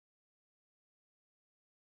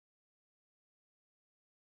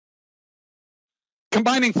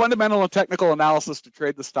Combining fundamental and technical analysis to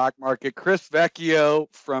trade the stock market, Chris Vecchio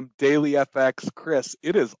from Daily FX. Chris,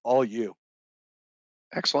 it is all you.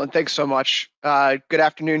 Excellent. Thanks so much. Good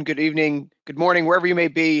afternoon, good evening, good morning, wherever you may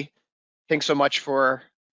be. Thanks so much for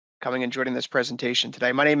coming and joining this presentation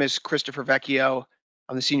today. My name is Christopher Vecchio.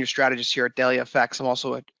 I'm the senior strategist here at Daily FX. I'm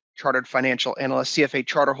also a chartered financial analyst, CFA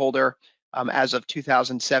charter holder as of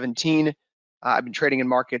 2017. I've been trading in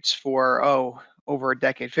markets for, over a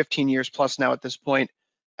decade, 15 years plus now at this point.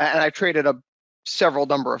 And I've traded several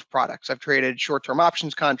number of products. I've traded short-term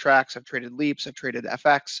options contracts, I've traded leaps, I've traded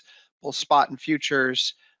FX, both spot and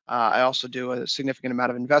futures. I also do a significant amount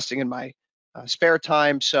of investing in my spare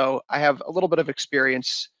time. So I have a little bit of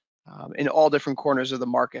experience in all different corners of the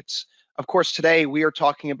markets. Of course, today we are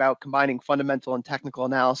talking about combining fundamental and technical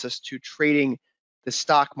analysis to trading the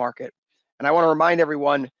stock market. And I want to remind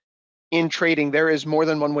everyone, in trading, there is more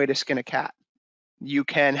than one way to skin a cat. You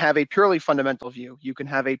can have a purely fundamental view, you can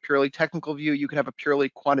have a purely technical view, you can have a purely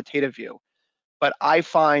quantitative view. But I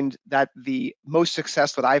find that the most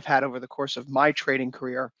success that I've had over the course of my trading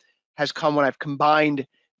career has come when I've combined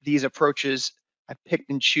these approaches. I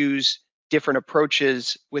picked and choose different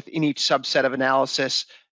approaches within each subset of analysis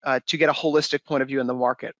to get a holistic point of view in the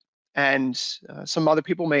market. And some other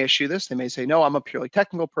people may eschew this. They may say, no, I'm a purely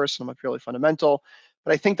technical person, I'm a purely fundamental.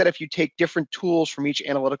 But I think that if you take different tools from each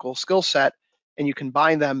analytical skill set and you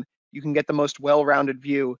combine them, you can get the most well-rounded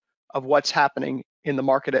view of what's happening in the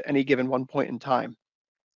market at any given one point in time.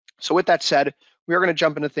 So with that said, we are going to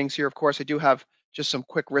jump into things here. Of course, I do have just some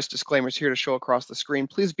quick risk disclaimers here to show across the screen.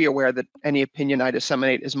 Please be aware that any opinion I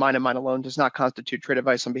disseminate is mine and mine alone, does not constitute trade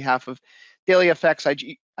advice on behalf of Daily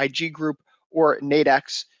FX, IG Group, or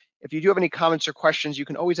Nadex. If you do have any comments or questions, you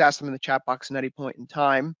can always ask them in the chat box at any point in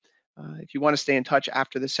time. If you want to stay in touch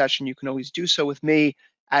after the session, you can always do so with me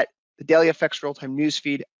at the Daily FX Real-Time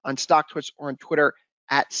Newsfeed on StockTwits or on Twitter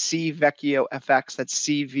at CVecchioFX. That's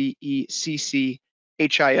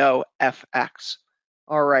CVECCHIOFX.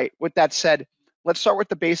 All right, with that said, let's start with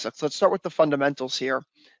the basics. Let's start with the fundamentals here,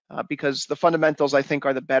 because the fundamentals, I think,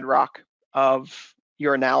 are the bedrock of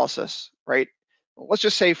your analysis, right? Let's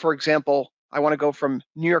just say, for example, I want to go from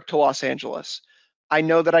New York to Los Angeles. I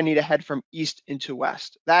know that I need to head from east into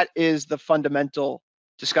west. That is the fundamental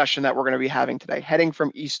discussion that we're going to be having today, heading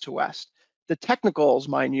from east to west. The technicals,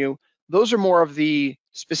 mind you, those are more of the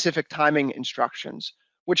specific timing instructions,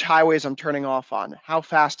 which highways I'm turning off on, how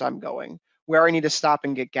fast I'm going, where I need to stop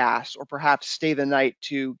and get gas, or perhaps stay the night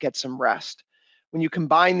to get some rest. When you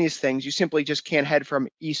combine these things, you simply just can't head from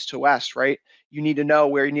east to west, right? You need to know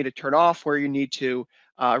where you need to turn off, where you need to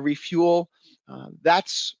refuel.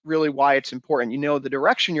 That's really why it's important. You know the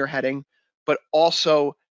direction you're heading, but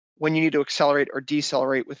also when you need to accelerate or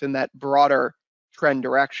decelerate within that broader trend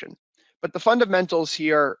direction. But the fundamentals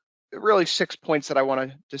here, really 6 points that I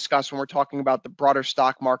want to discuss when we're talking about the broader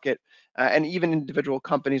stock market and even individual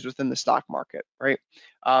companies within the stock market, right?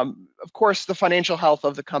 Of course, the financial health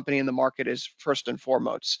of the company in the market is first and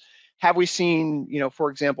foremost. Have we seen,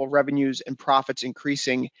 for example, revenues and profits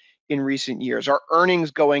increasing in recent years? Are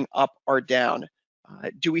earnings going up or down?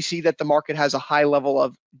 Do we see that the market has a high level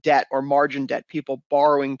of debt or margin debt, people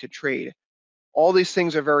borrowing to trade? All these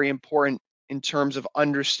things are very important in terms of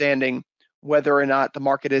understanding whether or not the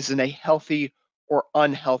market is in a healthy or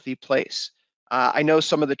unhealthy place. I know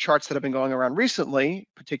some of the charts that have been going around recently,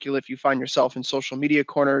 particularly if you find yourself in social media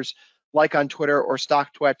corners, like on Twitter or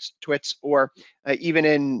StockTwits, or even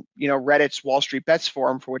in Reddit's Wall Street Bets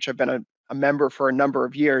forum, for which I've been a member for a number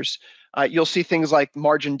of years. You'll see things like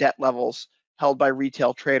margin debt levels held by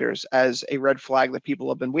retail traders as a red flag that people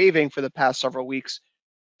have been waving for the past several weeks,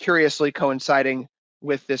 curiously coinciding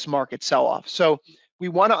with this market sell-off. So we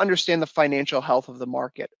want to understand the financial health of the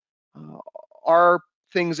market. Are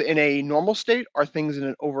things in a normal state? Are things in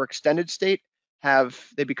an overextended state? Have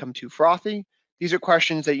they become too frothy? These are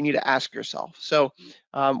questions that you need to ask yourself. So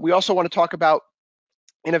we also want to talk about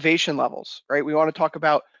innovation levels, right? We want to talk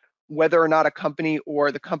about whether or not a company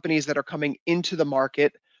or the companies that are coming into the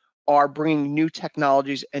market are bringing new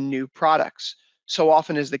technologies and new products. So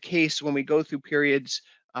often is the case when we go through periods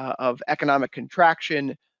of economic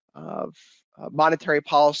contraction, of monetary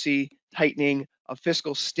policy tightening, of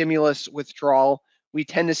fiscal stimulus withdrawal, we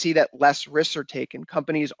tend to see that less risks are taken.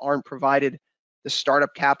 Companies aren't provided the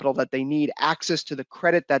startup capital that they need, access to the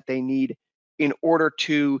credit that they need in order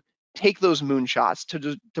to take those moonshots,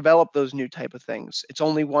 to develop those new type of things. It's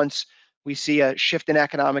only once we see a shift in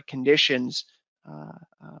economic conditions,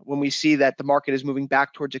 when we see that the market is moving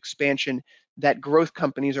back towards expansion, that growth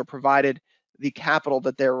companies are provided the capital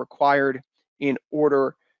that they're required in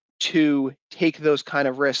order to take those kind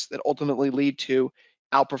of risks that ultimately lead to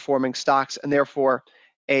outperforming stocks and therefore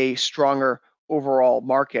a stronger overall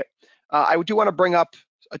market. I do want to bring up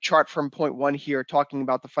a chart from point one here talking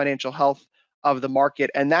about the financial health of the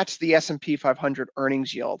market, and that's the S&P 500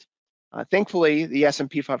 earnings yield. Thankfully, the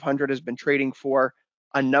S&P 500 has been trading for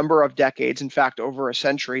a number of decades, in fact, over a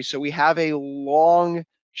century. So we have a long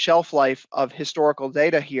shelf life of historical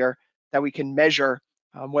data here that we can measure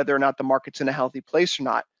whether or not the market's in a healthy place or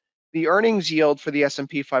not. The earnings yield for the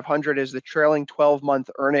S&P 500 is the trailing 12-month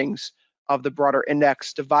earnings of the broader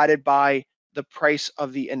index divided by the price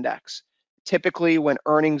of the index. Typically, when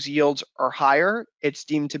earnings yields are higher, it's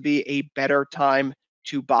deemed to be a better time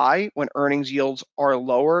to buy. When earnings yields are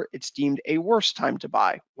lower, it's deemed a worse time to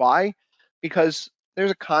buy. Why? Because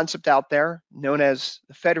there's a concept out there known as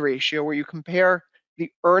the Fed ratio, where you compare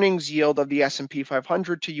the earnings yield of the S&P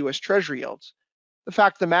 500 to US Treasury yields. The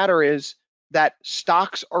fact of the matter is that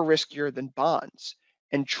stocks are riskier than bonds,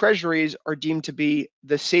 and treasuries are deemed to be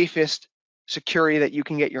the safest security that you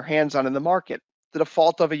can get your hands on in the market. The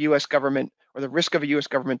default of a US government, or the risk of a US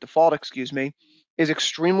government default, is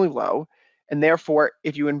extremely low. And therefore,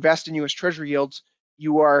 if you invest in US Treasury yields,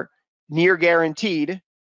 you are near guaranteed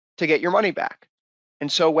to get your money back.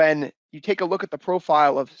 And so when you take a look at the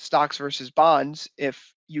profile of stocks versus bonds,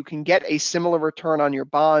 if you can get a similar return on your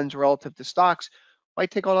bonds relative to stocks, why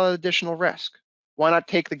take on an additional risk? Why not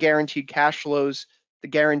take the guaranteed cash flows, the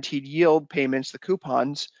guaranteed yield payments, the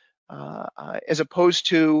coupons, as opposed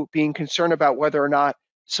to being concerned about whether or not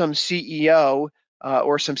some CEO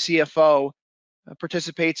or some CFO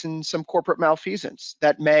participates in some corporate malfeasance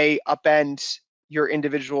that may upend your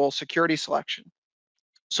individual security selection.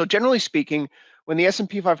 So generally speaking, when the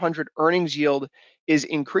S&P 500 earnings yield is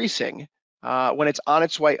increasing, when it's on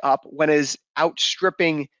its way up, when it is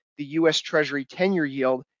outstripping the US Treasury 10-year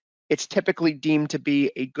yield, it's typically deemed to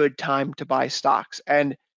be a good time to buy stocks.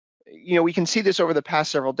 And we can see this over the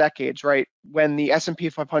past several decades, right? When the S&P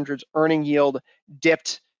 500's earning yield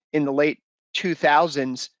dipped in the late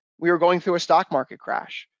 2000s, we were going through a stock market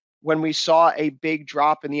crash. When we saw a big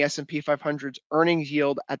drop in the S&P 500's earnings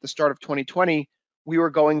yield at the start of 2020, we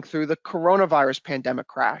were going through the coronavirus pandemic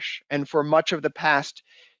crash. And for much of the past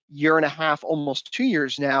year and a half, almost 2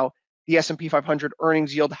 years now, the S&P 500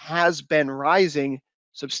 earnings yield has been rising,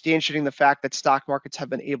 substantiating the fact that stock markets have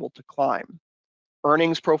been able to climb.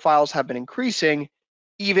 Earnings profiles have been increasing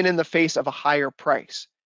even in the face of a higher price.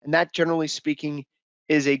 And that, generally speaking,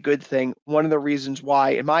 is a good thing. One of the reasons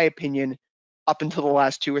why, in my opinion, up until the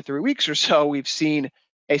last 2 or 3 weeks or so, we've seen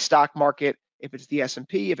a stock market, if it's the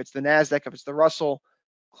S&P, if it's the Nasdaq, if it's the Russell,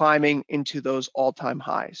 climbing into those all-time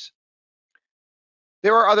highs.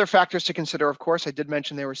 There are other factors to consider, of course. I did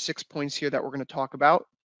mention there were 6 points here that we're going to talk about.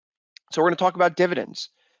 So we're going to talk about dividends.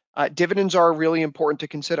 Dividends are really important to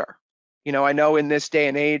consider. I know in this day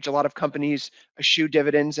and age, a lot of companies eschew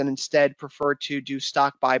dividends and instead prefer to do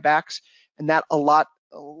stock buybacks. And that a lot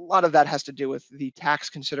of that has to do with the tax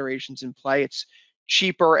considerations in play. It's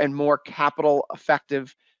cheaper and more capital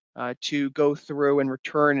effective to go through and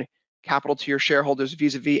return capital to your shareholders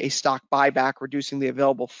vis-a-vis a stock buyback, reducing the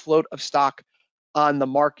available float of stock on the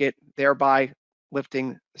market, thereby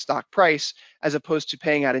lifting the stock price, as opposed to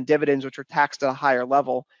paying out in dividends, which are taxed at a higher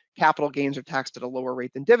level. Capital gains are taxed at a lower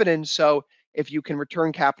rate than dividends. So if you can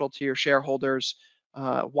return capital to your shareholders,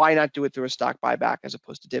 why not do it through a stock buyback as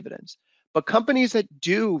opposed to dividends? But companies that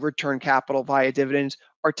do return capital via dividends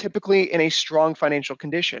are typically in a strong financial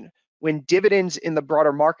condition. When dividends in the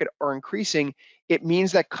broader market are increasing, it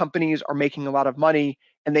means that companies are making a lot of money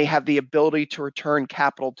and they have the ability to return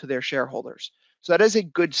capital to their shareholders. So that is a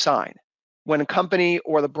good sign. When a company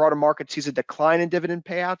or the broader market sees a decline in dividend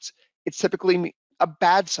payouts, it's typically a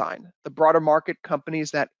bad sign. The broader market,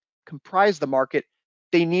 companies that comprise the market,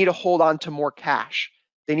 they need to hold on to more cash.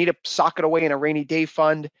 They need to sock it away in a rainy day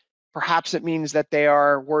fund. Perhaps it means that they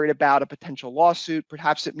are worried about a potential lawsuit.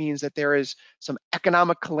 Perhaps it means that there is some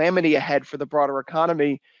economic calamity ahead for the broader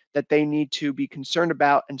economy that they need to be concerned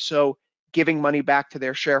about. And so giving money back to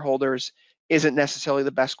their shareholders isn't necessarily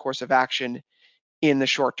the best course of action in the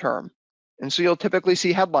short term. And so you'll typically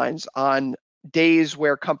see headlines on days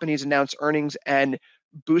where companies announce earnings and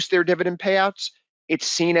boost their dividend payouts. It's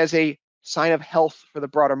seen as a sign of health for the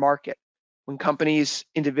broader market. When companies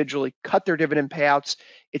individually cut their dividend payouts,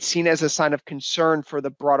 it's seen as a sign of concern for the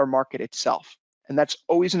broader market itself. And that's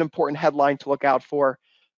always an important headline to look out for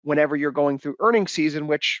whenever you're going through earnings season,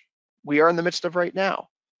 which we are in the midst of right now.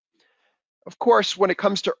 Of course, when it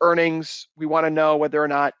comes to earnings, we want to know whether or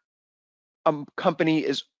not a company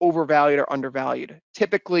is overvalued or undervalued.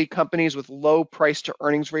 Typically, companies with low price to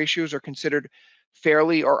earnings ratios are considered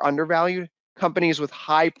fairly or undervalued. Companies with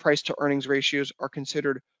high price to earnings ratios are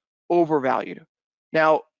considered overvalued.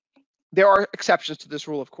 Now, there are exceptions to this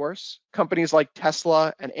rule, of course. Companies like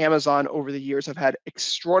Tesla and Amazon over the years have had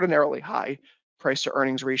extraordinarily high price to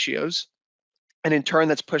earnings ratios. And in turn,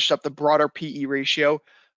 that's pushed up the broader PE ratio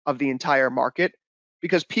of the entire market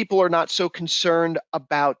because people are not so concerned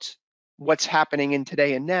about what's happening in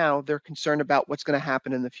today and now. They're concerned about what's going to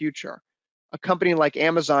happen in the future. A company like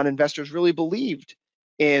Amazon, investors really believed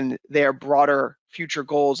in their broader future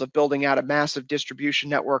goals of building out a massive distribution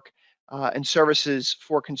network and services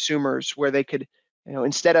for consumers where they could,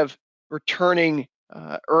 instead of returning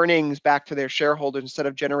earnings back to their shareholders, instead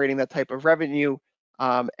of generating that type of revenue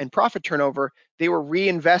and profit turnover, they were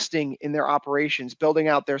reinvesting in their operations, building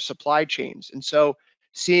out their supply chains. And so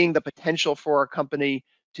seeing the potential for a company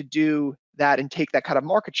to do that and take that kind of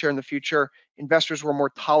market share in the future, investors were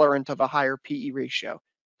more tolerant of a higher PE ratio.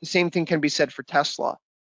 The same thing can be said for Tesla.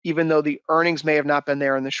 Even though the earnings may have not been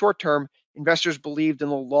there in the short term, investors believed in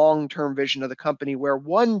the long-term vision of the company where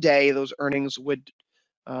one day those earnings would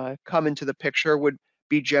come into the picture, would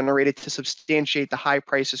be generated to substantiate the high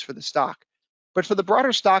prices for the stock. But for the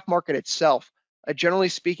broader stock market itself, generally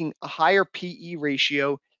speaking, a higher PE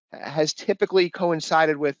ratio has typically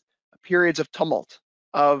coincided with periods of tumult,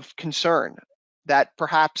 of concern, that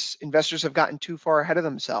perhaps investors have gotten too far ahead of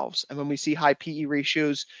themselves. And when we see high PE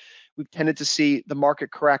ratios, we've tended to see the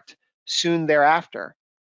market correct soon thereafter.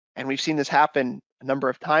 And we've seen this happen a number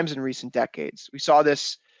of times in recent decades. We saw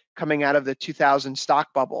this coming out of the 2000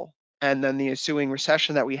 stock bubble and then the ensuing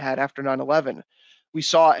recession that we had after 9/11. We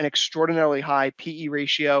saw an extraordinarily high PE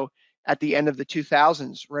ratio at the end of the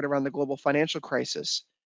 2000s, right around the global financial crisis.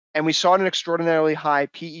 And we saw an extraordinarily high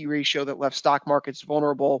PE ratio that left stock markets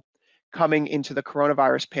vulnerable coming into the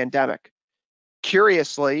coronavirus pandemic.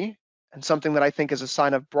 Curiously, and something that I think is a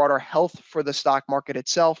sign of broader health for the stock market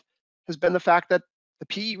itself, has been the fact that the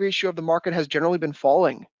PE ratio of the market has generally been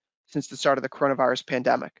falling since the start of the coronavirus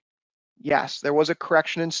pandemic. Yes, there was a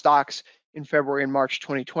correction in stocks in February and March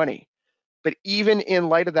 2020, but even in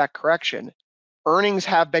light of that correction, earnings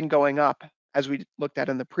have been going up, as we looked at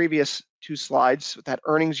in the previous two slides, with that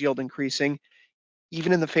earnings yield increasing,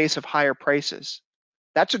 even in the face of higher prices.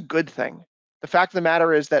 That's a good thing. The fact of the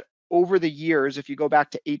matter is that over the years, if you go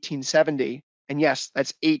back to 1870, and yes,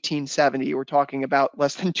 that's 1870, we're talking about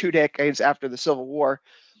less than 2 decades after the Civil War,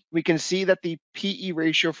 we can see that the PE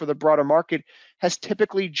ratio for the broader market has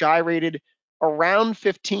typically gyrated around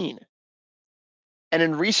 15. And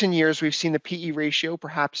in recent years, we've seen the PE ratio,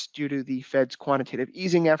 perhaps due to the Fed's quantitative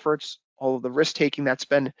easing efforts, all of the risk taking that's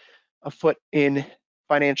been afoot in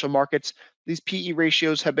financial markets, these PE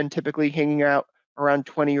ratios have been typically hanging out around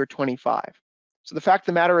 20 or 25. So the fact of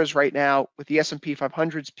the matter is right now, with the S&P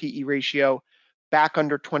 500's PE ratio back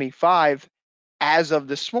under 25, as of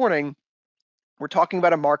this morning, we're talking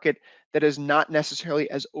about a market that is not necessarily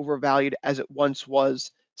as overvalued as it once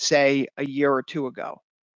was, say, a year or two ago.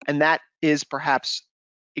 And that is perhaps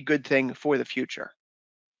a good thing for the future.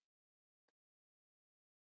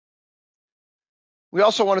 We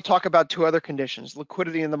also want to talk about two other conditions: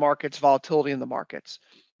 liquidity in the markets, volatility in the markets.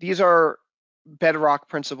 These are bedrock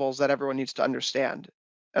principles that everyone needs to understand.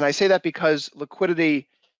 And I say that because liquidity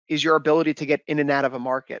is your ability to get in and out of a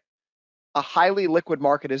market. A highly liquid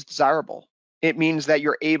market is desirable. It means that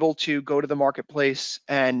you're able to go to the marketplace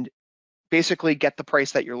and basically get the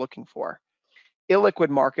price that you're looking for. Illiquid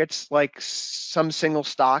markets, like some single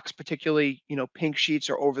stocks, particularly pink sheets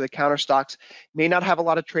or over-the-counter stocks, may not have a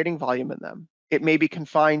lot of trading volume in them. It may be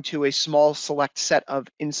confined to a small select set of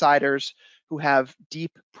insiders who have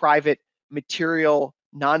deep, private, material,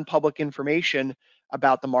 non-public information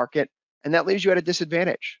about the market, and that leaves you at a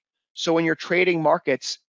disadvantage. So when you're trading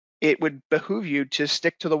markets, it would behoove you to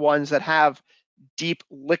stick to the ones that have deep,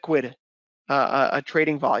 liquid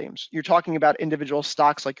trading volumes. You're talking about individual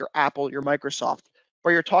stocks like your Apple, your Microsoft,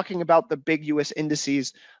 or you're talking about the big US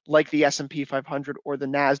indices like the S&P 500 or the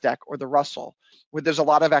Nasdaq or the Russell, where there's a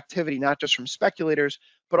lot of activity, not just from speculators,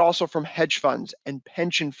 but also from hedge funds and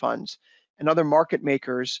pension funds and other market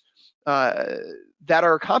makers that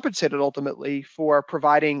are compensated ultimately for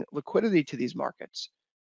providing liquidity to these markets.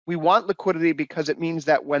 We want liquidity because it means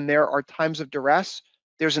that when there are times of duress,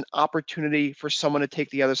 there's an opportunity for someone to take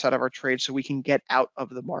the other side of our trade so we can get out of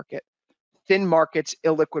the market. Thin markets,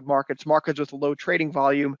 illiquid markets, markets with low trading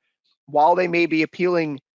volume, while they may be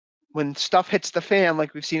appealing when stuff hits the fan,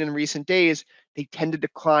 like we've seen in recent days, they tend to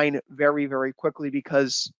decline very, very quickly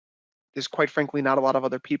because there's quite frankly not a lot of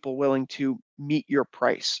other people willing to meet your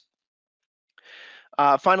price.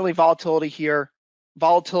 Finally, volatility here.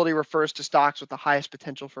 Volatility refers to stocks with the highest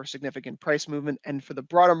potential for significant price movement. And for the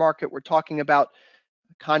broader market, we're talking about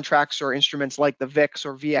contracts or instruments like the VIX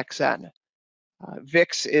or VXN.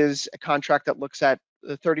 VIX is a contract that looks at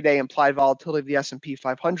the 30-day implied volatility of the S&P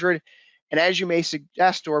 500. And as you may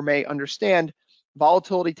suggest or may understand,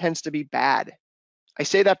 volatility tends to be bad. I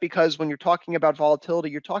say that because when you're talking about volatility,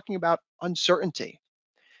 you're talking about uncertainty.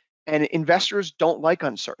 And investors don't like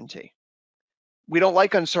uncertainty. We don't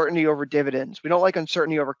like uncertainty over dividends. We don't like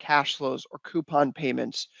uncertainty over cash flows or coupon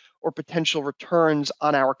payments or potential returns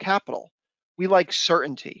on our capital. We like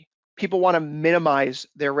certainty. People want to minimize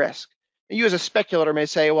their risk. And you as a speculator may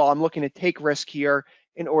say, well, I'm looking to take risk here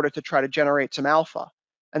in order to try to generate some alpha.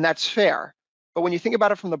 And that's fair. But when you think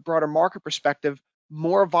about it from the broader market perspective,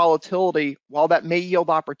 more volatility, while that may yield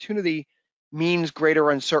opportunity, means greater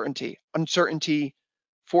uncertainty. Uncertainty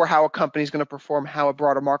for how a company is going to perform, how a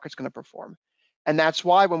broader market's going to perform. And that's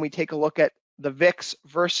why when we take a look at the VIX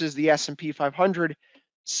versus the S&P 500,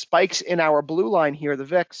 spikes in our blue line here, the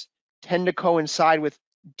VIX, tend to coincide with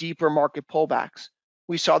deeper market pullbacks.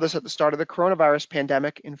 We saw this at the start of the coronavirus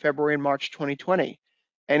pandemic in February and March 2020.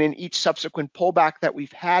 And in each subsequent pullback that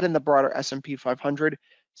we've had in the broader S&P 500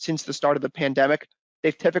 since the start of the pandemic,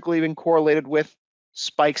 they've typically been correlated with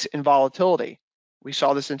spikes in volatility. We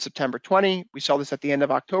saw this in September 20. We saw this at the end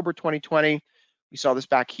of October 2020. We saw this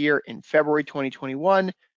back here in February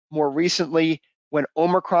 2021. More recently, when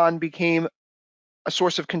Omicron became a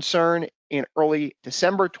source of concern in early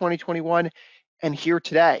December 2021, and here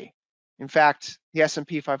today. In fact, the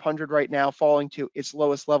S&P 500 right now falling to its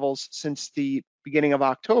lowest levels since the beginning of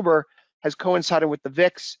October has coincided with the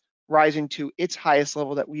VIX rising to its highest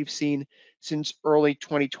level that we've seen since early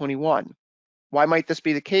 2021. Why might this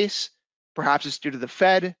be the case? Perhaps it's due to the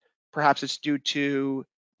Fed, perhaps it's due to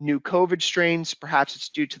new COVID strains, perhaps it's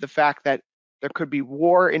due to the fact that there could be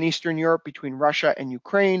war in Eastern Europe between Russia and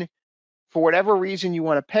Ukraine. For whatever reason you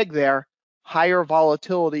want to peg there, higher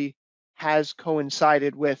volatility has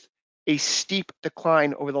coincided with a steep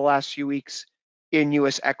decline over the last few weeks in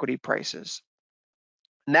US equity prices.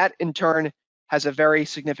 And that in turn has a very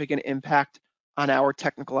significant impact on our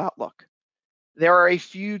technical outlook. There are a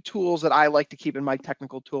few tools that I like to keep in my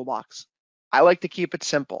technical toolbox. I like to keep it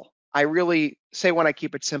simple. I really say when I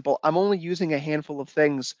keep it simple, I'm only using a handful of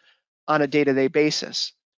things on a day-to-day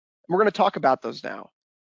basis. And we're going to talk about those now.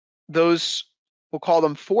 Those, we'll call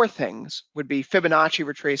them four things, would be Fibonacci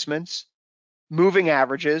retracements, moving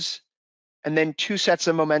averages, and then two sets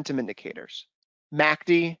of momentum indicators,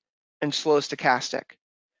 MACD and slow stochastic.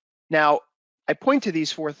 Now, I point to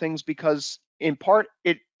these four things because in part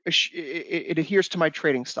it adheres to my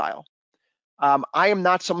trading style. I am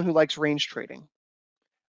not someone who likes range trading.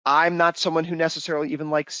 I'm not someone who necessarily even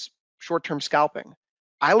likes short-term scalping.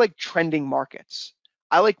 I like trending markets.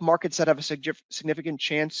 I like markets that have a significant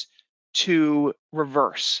chance to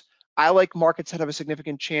reverse. I like markets that have a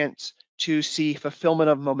significant chance to see fulfillment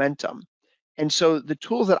of momentum. And so the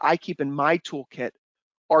tools that I keep in my toolkit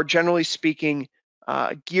are generally speaking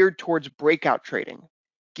geared towards breakout trading,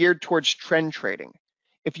 geared towards trend trading.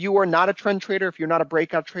 If you are not a trend trader, if you're not a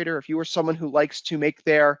breakout trader, if you are someone who likes to make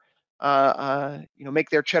their make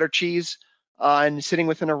their cheddar cheese and sitting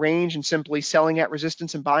within a range and simply selling at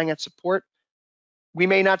resistance and buying at support, we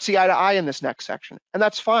may not see eye to eye in this next section. And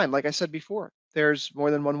that's fine. Like I said before, there's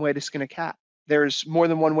more than one way to skin a cat. There's more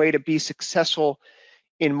than one way to be successful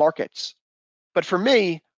in markets. But for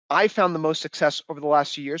me, I found the most success over the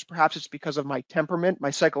last few years. Perhaps it's because of my temperament,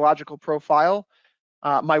 my psychological profile,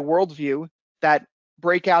 my worldview, that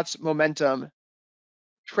breakouts, momentum,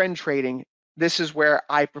 trend trading, this is where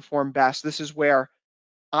I perform best. This is where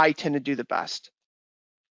I tend to do the best.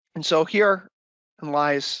 And so here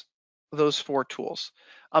lies those four tools.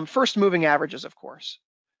 First, moving averages, of course.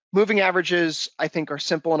 Moving averages, I think, are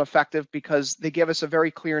simple and effective because they give us a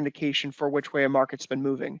very clear indication for which way a market's been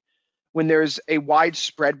moving. When there's a wide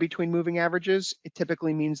spread between moving averages, it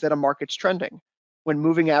typically means that a market's trending. When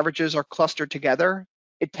moving averages are clustered together,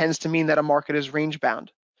 it tends to mean that a market is range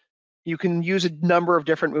bound. You can use a number of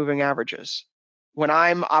different moving averages. When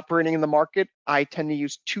I'm operating in the market, I tend to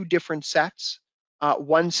use two different sets.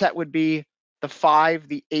 One set would be the 5,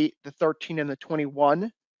 the 8, the 13, and the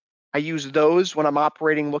 21. I use those when I'm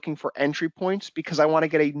operating looking for entry points because I want to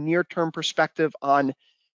get a near-term perspective on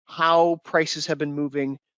how prices have been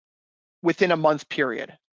moving within a month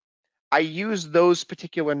period. I use those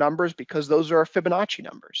particular numbers because those are Fibonacci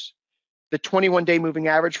numbers. The 21-day moving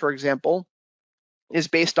average, for example, is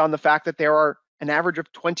based on the fact that there are an average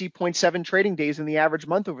of 20.7 trading days in the average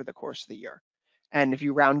month over the course of the year. And if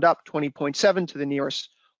you round up 20.7 to the nearest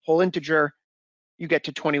whole integer, you get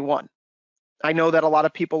to 21. I know that a lot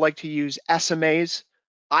of people like to use SMAs.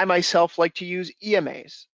 I myself like to use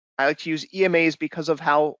EMAs. I like to use EMAs because of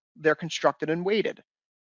how they're constructed and weighted.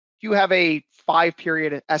 you have a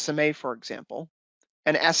 5-period SMA, for example,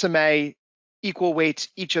 and SMA equal weights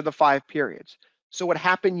each of the 5 periods. So what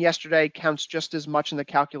happened yesterday counts just as much in the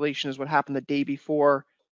calculation as what happened the day before,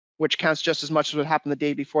 which counts just as much as what happened the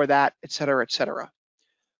day before that, et cetera, et cetera.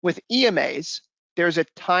 With EMAs, there's a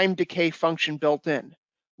time decay function built in,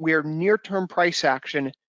 where near-term price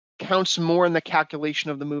action counts more in the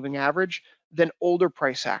calculation of the moving average than older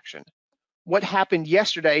price action. What happened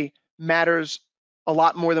yesterday matters a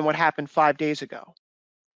lot more than what happened 5 days ago.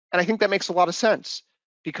 And I think that makes a lot of sense,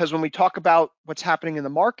 because when we talk about what's happening in the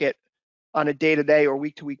market on a day-to-day or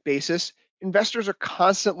week-to-week basis, investors are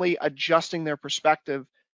constantly adjusting their perspective,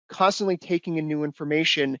 constantly taking in new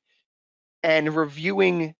information and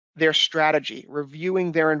reviewing their strategy,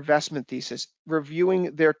 reviewing their investment thesis,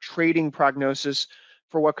 reviewing their trading prognosis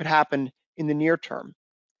for what could happen in the near term.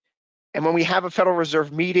 And when we have a Federal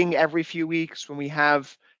Reserve meeting every few weeks, when we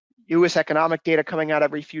have US economic data coming out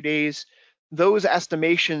every few days, those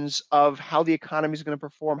estimations of how the economy is going to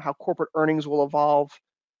perform, how corporate earnings will evolve,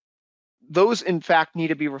 those in fact need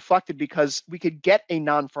to be reflected, because we could get a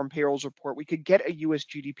non-farm payrolls report, we could get a US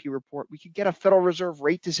GDP report, we could get a Federal Reserve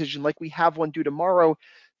rate decision like we have one due tomorrow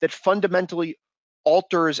that fundamentally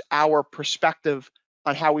alters our perspective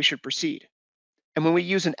on how we should proceed. And when we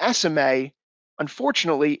use an SMA,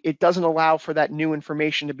 unfortunately, it doesn't allow for that new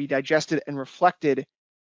information to be digested and reflected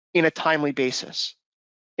in a timely basis,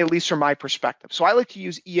 at least from my perspective. So I like to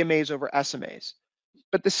use EMAs over SMAs.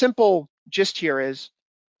 But the simple gist here is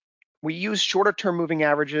we use shorter term moving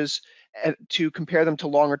averages to compare them to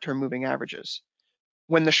longer term moving averages.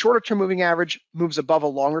 When the shorter term moving average moves above a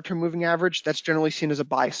longer term moving average, that's generally seen as a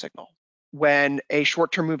buy signal. When a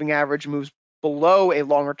short term moving average moves below a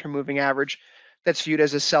longer term moving average, that's viewed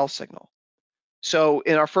as a sell signal. So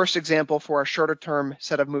in our first example for our shorter term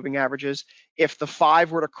set of moving averages, if the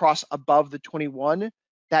 5 were to cross above the 21,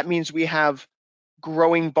 that means we have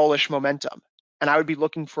growing bullish momentum. And I would be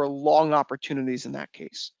looking for long opportunities in that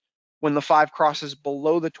case. When the 5 crosses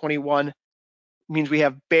below the 21, means we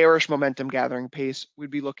have bearish momentum gathering pace. We'd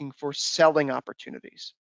be looking for selling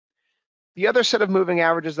opportunities. The other set of moving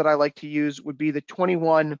averages that I like to use would be the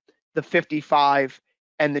 21, the 55,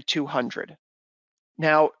 and the 200.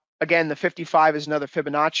 Now, again, the 55 is another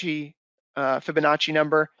Fibonacci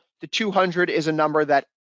number. The 200 is a number that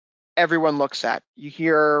everyone looks at. You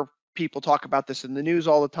hear people talk about this in the news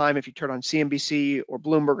all the time. If you turn on CNBC or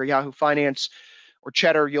Bloomberg or Yahoo Finance or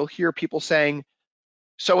Cheddar, you'll hear people saying,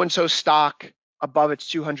 so-and-so stock above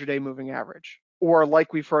its 200-day moving average. Or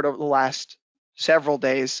like we've heard over the last several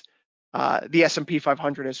days, the S&P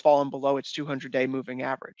 500 has fallen below its 200-day moving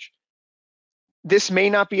average. This may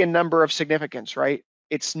not be a number of significance, right?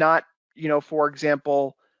 It's not, for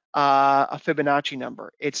example, a Fibonacci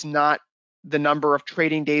number. It's not the number of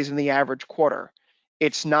trading days in the average quarter.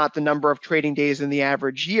 It's not the number of trading days in the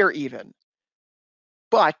average year even.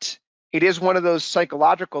 But it is one of those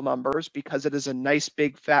psychological numbers, because it is a nice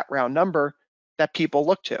big fat round number that people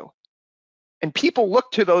look to. And people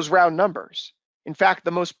look to those round numbers. In fact,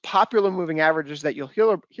 the most popular moving averages that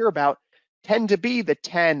you'll hear about tend to be the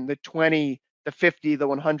 10, the 20, the 50, the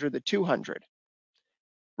 100, the 200.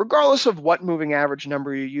 Regardless of what moving average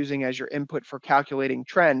number you're using as your input for calculating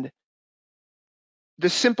trend, the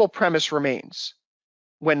simple premise remains.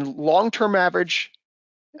 When long-term average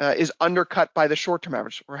is undercut by the short-term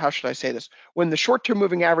average, or how should I say this? When the short-term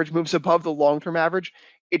moving average moves above the long-term average,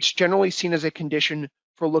 it's generally seen as a condition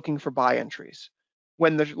for looking for buy entries.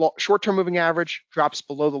 When the short-term moving average drops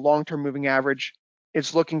below the long-term moving average,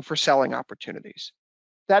 it's looking for selling opportunities.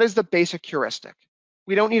 That is the basic heuristic.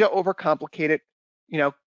 We don't need to overcomplicate it.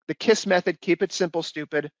 The KISS method, keep it simple,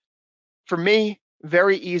 stupid. For me,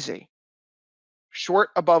 very easy. Short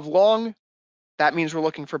above long, that means we're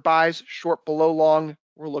looking for buys. Short below long,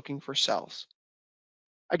 we're looking for sells.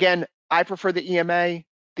 Again, I prefer the EMA.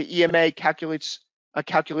 The EMA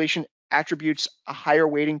calculation attributes a higher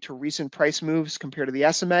weighting to recent price moves compared to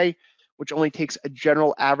the SMA, which only takes a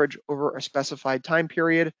general average over a specified time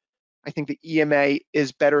period. I think the EMA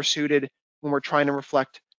is better suited when we're trying to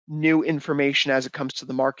reflect new information as it comes to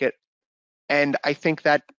the market. And I think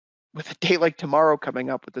that with a day like tomorrow coming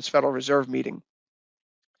up with this Federal Reserve meeting,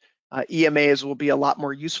 EMAs will be a lot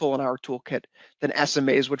more useful in our toolkit than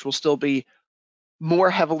SMAs, which will still be more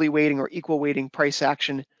heavily weighting or equal weighting price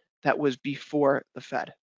action that was before the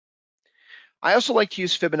Fed. I also like to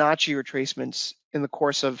use Fibonacci retracements in the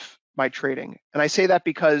course of my trading. And I say that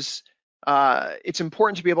because it's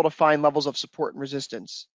important to be able to find levels of support and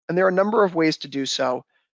resistance. And there are a number of ways to do so,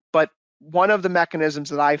 but one of the mechanisms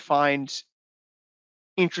that I find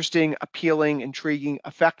interesting, appealing, intriguing,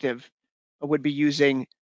 effective would be using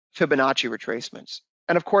Fibonacci retracements.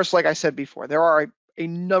 And of course, like I said before, there are a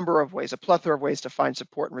number of ways, a plethora of ways to find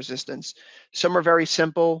support and resistance. Some are very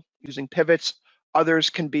simple, using pivots. Others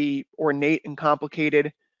can be ornate and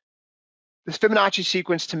complicated. This Fibonacci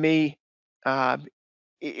sequence, to me,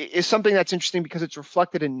 is something that's interesting because it's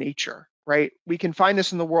reflected in nature, right? We can find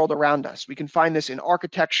this in the world around us. We can find this in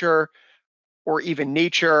architecture or even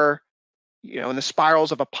nature, in the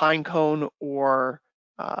spirals of a pine cone or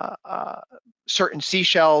certain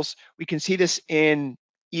seashells. We can see this in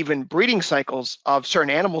even breeding cycles of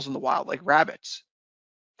certain animals in the wild, like rabbits.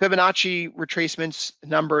 Fibonacci retracements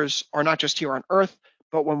numbers are not just here on Earth,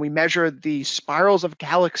 but when we measure the spirals of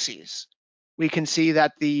galaxies, we can see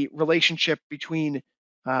that the relationship between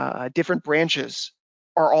different branches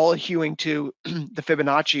are all hewing to the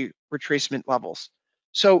Fibonacci retracement levels.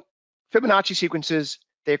 So Fibonacci sequences,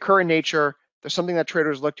 they occur in nature. They're something that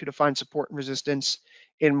traders look to find support and resistance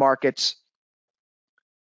in markets.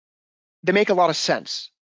 They make a lot of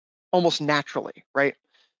sense, almost naturally, right?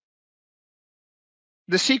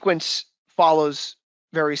 The sequence follows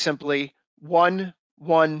very simply 1,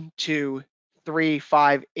 1, 2, 3,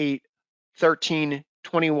 5, 8, 13,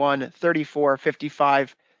 21, 34,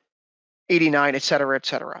 55, 89, et cetera, et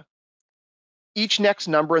cetera. Each next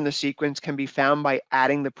number in the sequence can be found by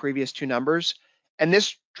adding the previous two numbers, and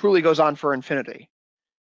this truly goes on for infinity.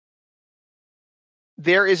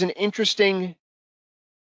 There is an interesting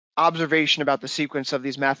observation about the sequence of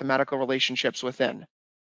these mathematical relationships within.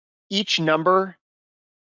 Each number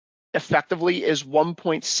effectively is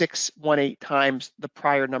 1.618 times the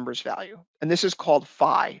prior number's value. And this is called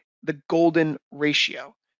phi, the golden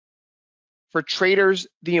ratio. For traders,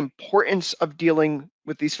 the importance of dealing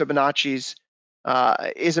with these Fibonacci's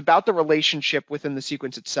is about the relationship within the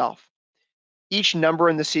sequence itself. Each number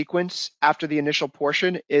in the sequence after the initial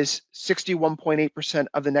portion is 61.8%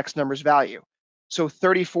 of the next number's value. So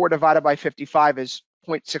 34 divided by 55 is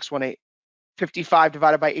 0.618. 55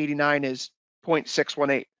 divided by 89 is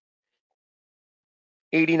 0.618.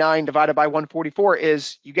 89 divided by 144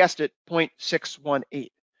 is, you guessed it, 0.618.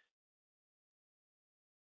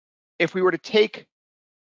 If we were to take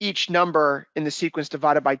each number in the sequence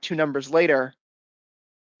divided by two numbers later,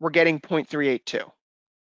 we're getting 0.382.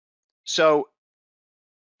 So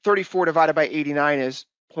 34 divided by 89 is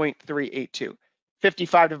 0.382.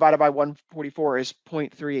 55 divided by 144 is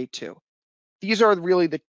 0.382. These are really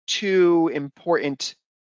the two important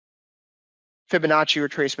Fibonacci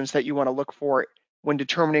retracements that you want to look for when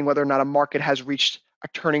determining whether or not a market has reached a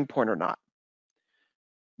turning point or not.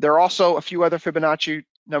 There are also a few other Fibonacci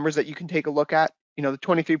numbers that you can take a look at. The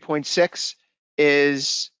 23.6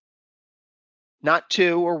 is not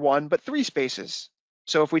 2 or 1, but 3 spaces.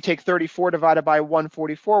 So if we take 34 divided by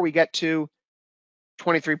 144, we get to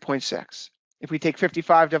 23.6. If we take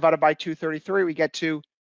 55 divided by 233, we get to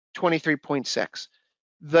 23.6.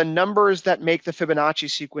 The numbers that make the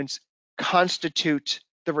Fibonacci sequence constitute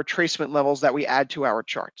the retracement levels that we add to our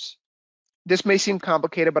charts. This may seem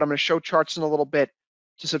complicated, but I'm going to show charts in a little bit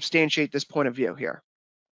to substantiate this point of view here.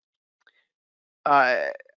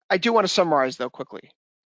 I do want to summarize, though, quickly.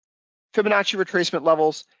 Fibonacci retracement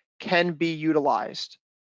levels can be utilized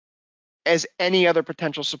as any other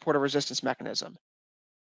potential support or resistance mechanism.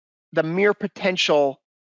 The mere potential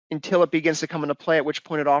until it begins to come into play, at which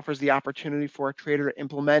point it offers the opportunity for a trader to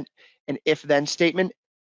implement an if-then statement,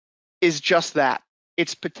 is just that.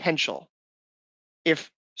 It's potential. If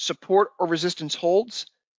support or resistance holds,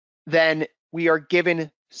 then we are given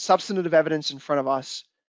substantive evidence in front of us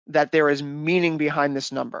that there is meaning behind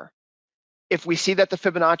this number. If we see that the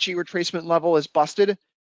Fibonacci retracement level is busted,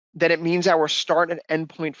 then it means our start and end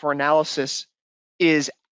point for analysis is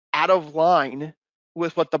out of line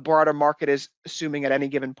with what the broader market is assuming at any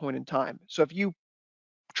given point in time. So if you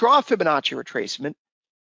draw a Fibonacci retracement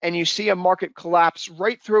and you see a market collapse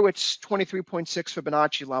right through its 23.6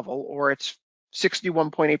 Fibonacci level or its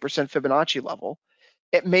 61.8% Fibonacci level,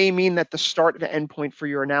 it may mean that the start and end point for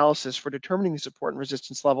your analysis for determining the support and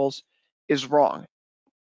resistance levels is wrong.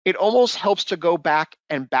 It almost helps to go back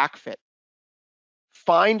and backfit.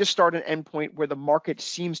 Find a start and end point where the market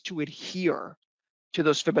seems to adhere to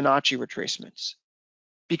those Fibonacci retracements,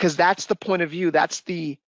 because that's the point of view, that's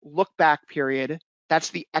the look back period, that's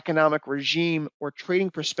the economic regime or trading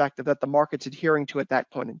perspective that the market's adhering to at that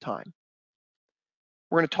point in time.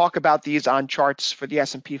 We're going to talk about these on charts for the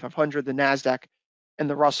S&P 500, the Nasdaq, and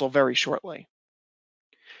the Russell very shortly.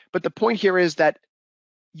 But the point here is that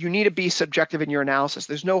you need to be subjective in your analysis.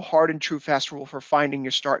 There's no hard and true fast rule for finding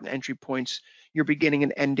your start and entry points, your beginning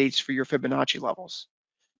and end dates for your Fibonacci levels.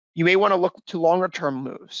 You may want to look to longer term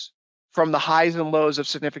moves from the highs and lows of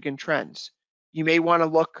significant trends. You may want to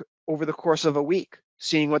look over the course of a week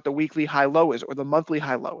seeing what the weekly high low is, or the monthly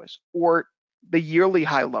high low is, or the yearly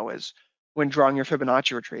high low is when drawing your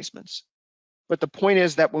Fibonacci retracements. But the point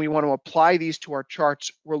is that when we want to apply these to our charts,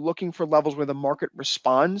 we're looking for levels where the market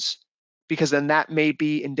responds, because then that may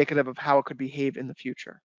be indicative of how it could behave in the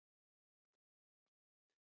future.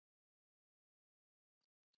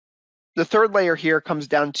 The third layer here comes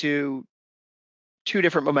down to two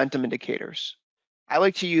different momentum indicators. I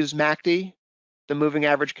like to use MACD, the moving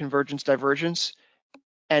average convergence divergence,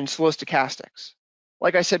 and slow stochastics.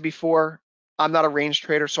 Like I said before, I'm not a range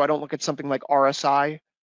trader, so I don't look at something like RSI.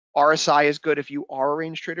 RSI is good if you are a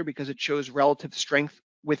range trader because it shows relative strength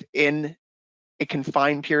within a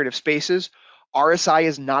confined period of spaces. RSI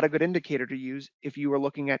is not a good indicator to use if you are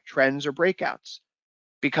looking at trends or breakouts,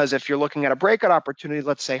 because if you're looking at a breakout opportunity,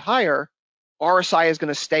 let's say higher, RSI is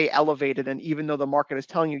going to stay elevated, and even though the market is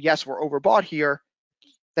telling you, yes, we're overbought here,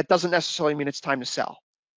 that doesn't necessarily mean it's time to sell.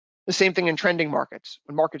 The same thing in trending markets.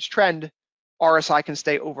 When markets trend, RSI can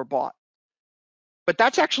stay overbought. But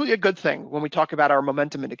that's actually a good thing when we talk about our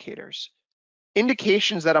momentum indicators.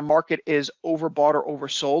 Indications that a market is overbought or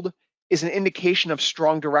oversold is an indication of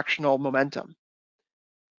strong directional momentum.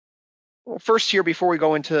 Well, first here, before we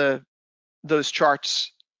go into those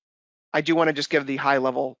charts, I do want to just give the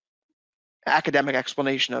high-level academic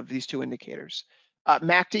explanation of these two indicators.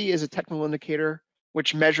 MACD is a technical indicator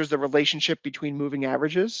which measures the relationship between moving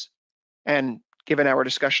averages. And given our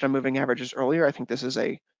discussion on moving averages earlier, I think this is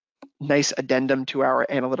a nice addendum to our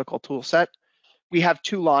analytical tool set. We have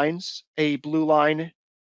two lines, a blue line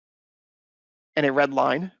and a red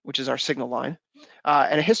line, which is our signal line,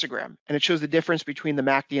 and a histogram, and it shows the difference between the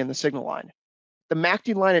MACD and the signal line. The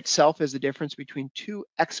MACD line itself is the difference between two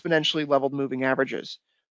exponentially leveled moving averages,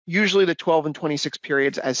 usually the 12 and 26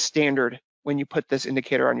 periods as standard when you put this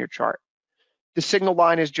indicator on your chart. The signal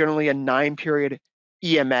line is generally a 9-period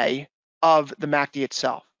EMA of the MACD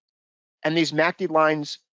itself. And these MACD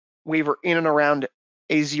lines waver in and around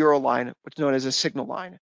a zero line, which is known as a signal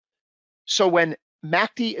line. So when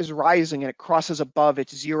MACD is rising and it crosses above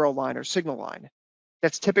its zero line or signal line,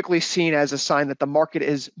 that's typically seen as a sign that the market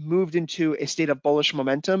is moved into a state of bullish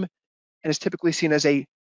momentum and is typically seen as a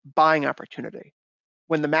buying opportunity.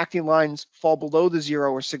 When the MACD lines fall below the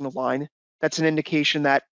zero or signal line, that's an indication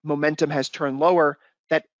that momentum has turned lower,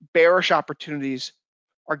 that bearish opportunities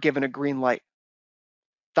are given a green light.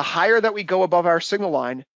 The higher that we go above our signal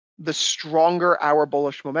line, the stronger our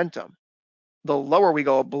bullish momentum. The lower we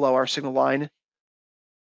go below our signal line,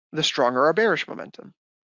 the stronger our bearish momentum.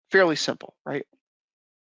 Fairly simple, right?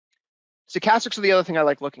 Stochastics are the other thing I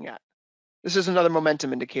like looking at. This is another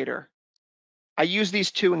momentum indicator. I use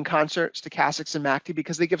these two in concert, stochastics and MACD,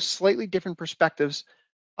 because they give slightly different perspectives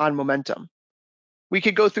on momentum. We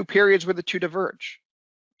could go through periods where the two diverge,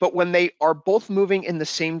 but when they are both moving in the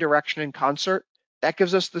same direction in concert, that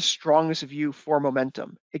gives us the strongest view for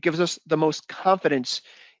momentum. It gives us the most confidence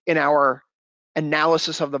in our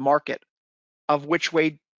analysis of the market, of which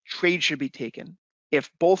way trade should be taken. If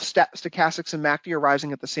both stochastics and MACD are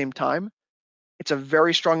rising at the same time, it's a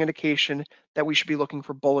very strong indication that we should be looking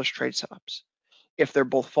for bullish trade setups. If they're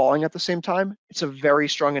both falling at the same time, it's a very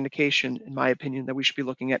strong indication, in my opinion, that we should be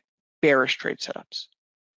looking at bearish trade setups.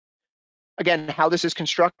 Again, how this is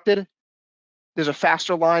constructed, there's a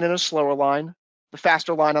faster line and a slower line. The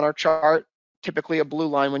faster line on our chart, typically a blue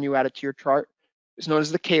line when you add it to your chart, is known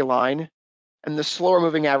as the K line, and the slower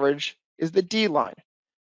moving average is the D line.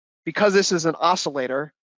 Because this is an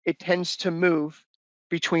oscillator, it tends to move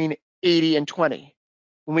between 80 and 20.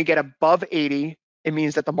 When we get above 80, it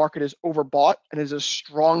means that the market is overbought and is a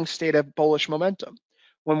strong state of bullish momentum.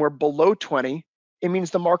 When we're below 20, it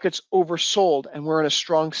means the market's oversold and we're in a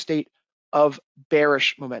strong state of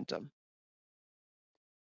bearish momentum.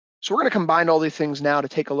 So we're going to combine all these things now to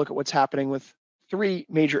take a look at what's happening with three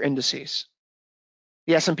major indices: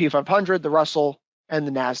 the S&P 500, the Russell, and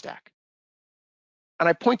the Nasdaq. And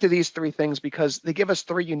I point to these three things because they give us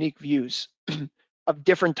three unique views of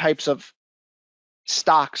different types of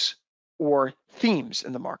stocks or themes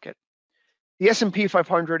in the market. The S&P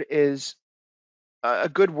 500 is a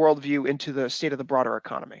good worldview into the state of the broader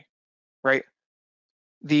economy, right?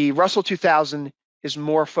 The Russell 2000 is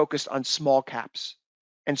more focused on small caps,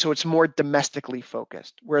 and so it's more domestically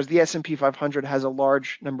focused, whereas the S&P 500 has a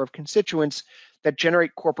large number of constituents that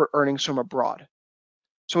generate corporate earnings from abroad.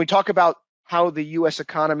 So when we talk about how the US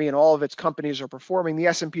economy and all of its companies are performing, the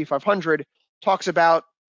S&P 500 talks about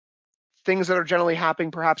things that are generally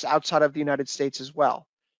happening perhaps outside of the United States as well.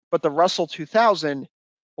 But the Russell 2000,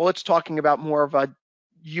 well, it's talking about more of a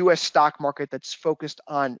US stock market that's focused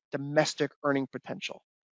on domestic earning potential,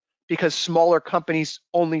 because smaller companies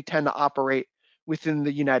only tend to operate within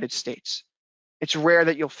the United States. It's rare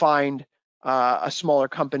that you'll find a smaller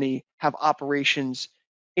company have operations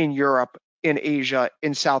in Europe, in Asia,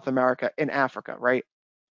 in South America, in Africa, right?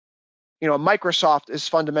 Microsoft is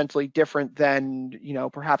fundamentally different than,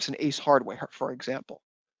 perhaps an Ace Hardware, for example.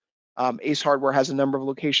 Ace Hardware has a number of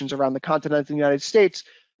locations around the continent of the United States,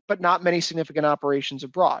 but not many significant operations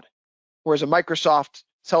abroad. Whereas a Microsoft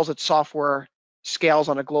sells its software, scales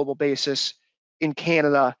on a global basis in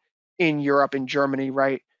Canada, in Europe, in Germany,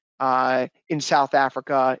 right? In South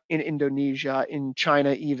Africa, in Indonesia, in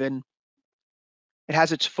China even. It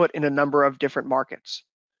has its foot in a number of different markets.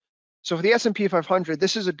 So for the S&P 500,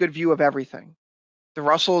 this is a good view of everything. The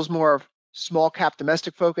Russell is more of small cap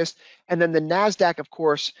domestic focused. And then the NASDAQ, of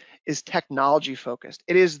course, is technology focused.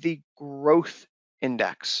 It is the growth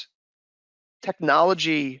index.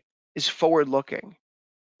 Technology is forward looking.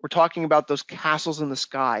 We're talking about those castles in the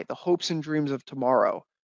sky, the hopes and dreams of tomorrow.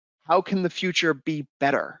 How can the future be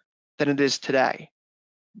better than it is today?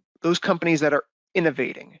 Those companies that are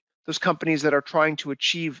innovating, those companies that are trying to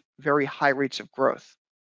achieve very high rates of growth.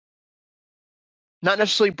 Not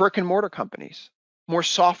necessarily brick and mortar companies, more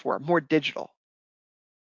software, more digital.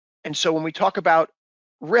 And so when we talk about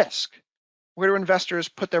risk, where do investors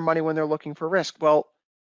put their money when they're looking for risk? Well,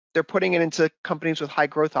 they're putting it into companies with high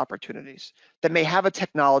growth opportunities that may have a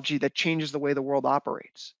technology that changes the way the world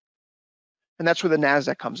operates. And that's where the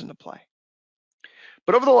NASDAQ comes into play.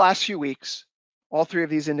 But over the last few weeks, all three of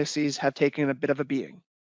these indices have taken a bit of a beating.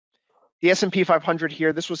 The S&P 500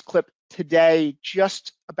 here, this was clipped today,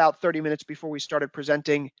 just about 30 minutes before we started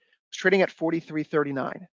presenting, was trading at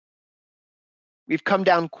 43.39. We've come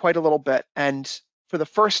down quite a little bit, and for the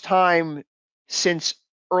first time since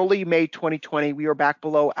early May 2020, we are back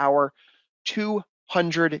below our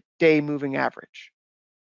 200-day moving average.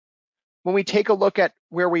 When we take a look at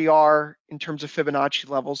where we are in terms of Fibonacci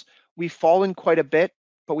levels, we've fallen quite a bit,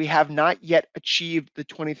 but we have not yet achieved the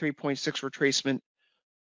 23.6 retracement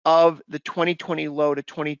of the 2020 low to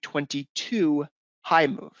 2022 high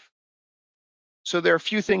move. So there are a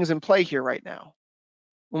few things in play here right now.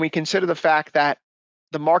 When we consider the fact that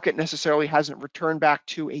the market necessarily hasn't returned back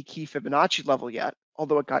to a key Fibonacci level yet,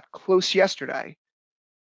 although it got close yesterday,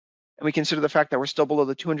 and we consider the fact that we're still below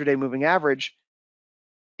the 200-day moving average,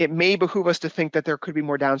 it may behoove us to think that there could be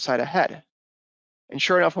more downside ahead. And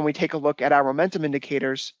sure enough, when we take a look at our momentum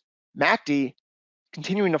indicators, MACD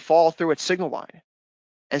continuing to fall through its signal line,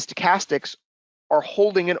 and stochastics are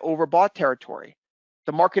holding in overbought territory.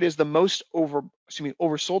 The market is the most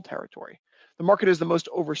oversold territory. The market is the most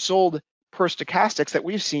oversold per stochastics that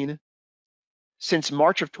we've seen since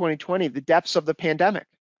March of 2020, the depths of the pandemic.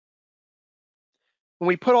 When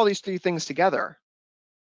we put all these three things together,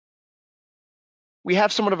 we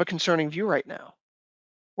have somewhat of a concerning view right now.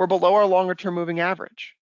 We're below our longer-term moving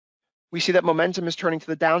average. We see that momentum is turning to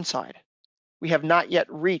the downside. We have not yet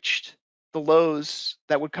reached the lows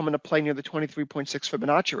that would come into play near the 23.6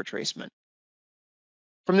 Fibonacci retracement.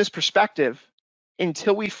 From this perspective,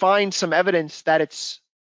 until we find some evidence that it's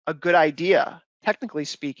a good idea, technically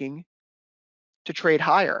speaking, to trade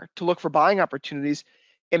higher, to look for buying opportunities,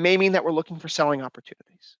 it may mean that we're looking for selling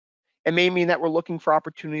opportunities. It may mean that we're looking for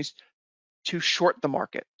opportunities to short the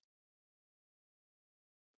market.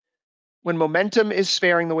 When momentum is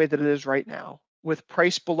faring the way that it is right now, with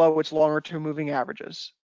price below its longer-term moving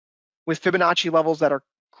averages, with Fibonacci levels that are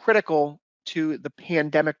critical to the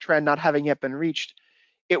pandemic trend not having yet been reached,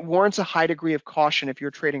 it warrants a high degree of caution if you're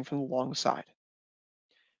trading from the long side.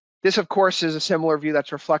 This, of course, is a similar view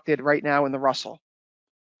that's reflected right now in the Russell.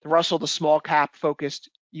 The Russell, the small cap focused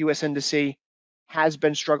US indice, has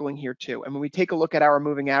been struggling here too. And when we take a look at our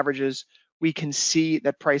moving averages, we can see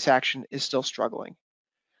that price action is still struggling.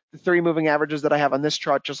 The three moving averages that I have on this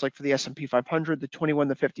chart, just like for the S&P 500, the 21,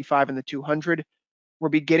 the 55, and the 200, we're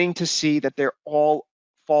beginning to see that they're all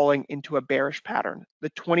falling into a bearish pattern. The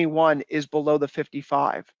 21 is below the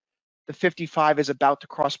 55. The 55 is about to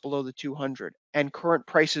cross below the 200, and current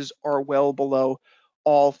prices are well below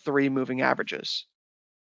all three moving averages.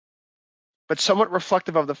 But somewhat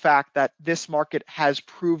reflective of the fact that this market has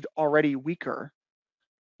proved already weaker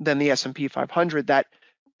than the S&P 500, that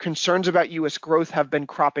concerns about US growth have been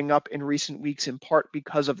cropping up in recent weeks, in part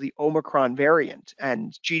because of the Omicron variant,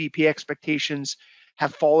 and GDP expectations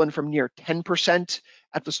have fallen from near 10%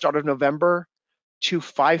 at the start of November to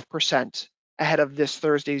 5% ahead of this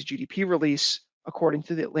Thursday's GDP release, according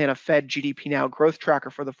to the Atlanta Fed GDP Now growth tracker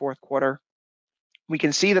for the fourth quarter. We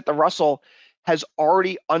can see that the Russell has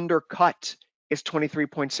already undercut its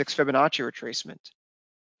 23.6 Fibonacci retracement.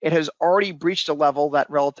 It has already breached a level that,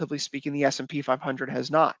 relatively speaking, the S&P 500 has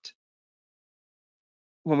not.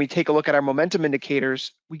 When we take a look at our momentum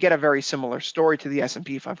indicators, we get a very similar story to the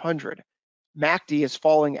S&P 500. MACD is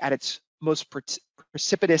falling at its most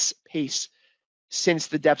precipitous pace since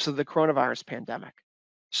the depths of the coronavirus pandemic.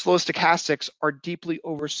 Slow stochastics are deeply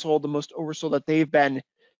oversold, the most oversold that they've been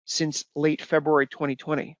since late February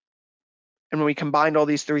 2020. And when we combine all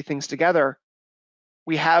these three things together,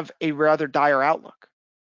 we have a rather dire outlook.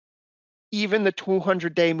 Even the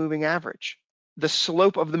 200-day moving average, the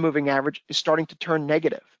slope of the moving average is starting to turn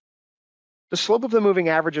negative. The slope of the moving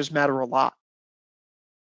averages matter a lot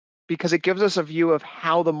because it gives us a view of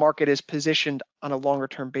how the market is positioned on a longer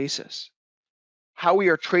term basis, how we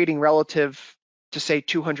are trading relative to, say,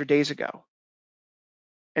 200 days ago.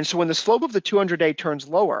 And so when the slope of the 200-day turns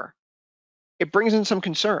lower, it brings in some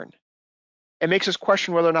concern. It makes us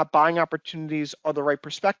question whether or not buying opportunities are the right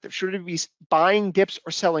perspective. Should it be buying dips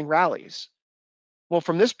or selling rallies? Well,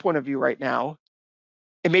 from this point of view right now,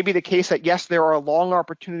 it may be the case that yes, there are long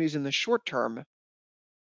opportunities in the short term,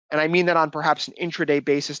 and I mean that on perhaps an intraday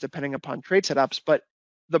basis depending upon trade setups, but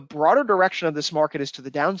the broader direction of this market is to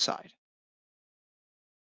the downside.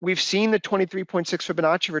 We've seen the 23.6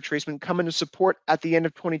 Fibonacci retracement come into support at the end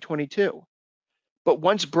of 2022, but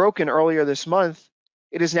once broken earlier this month,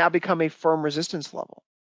 it has now become a firm resistance level.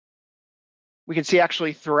 We can see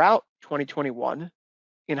actually throughout 2021,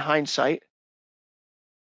 in hindsight,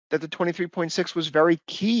 that the 23.6 was very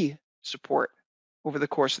key support over the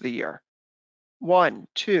course of the year. 1,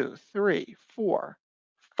 2, 3, 4,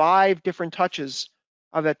 5 different touches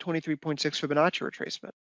of that 23.6 Fibonacci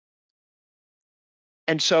retracement.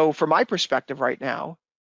 And so from my perspective right now,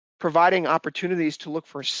 providing opportunities to look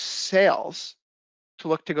for sales, to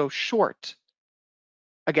look to go short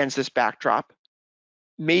against this backdrop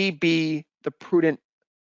may be the prudent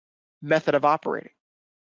method of operating.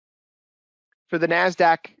 For the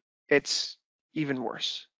NASDAQ, it's even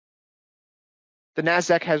worse. The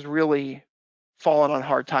NASDAQ has really fallen on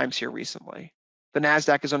hard times here recently. The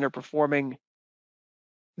NASDAQ is underperforming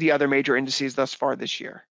the other major indices thus far this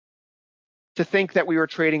year. To think that we were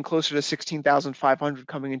trading closer to 16,500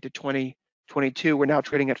 coming into 2022, we're now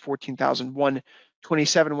trading at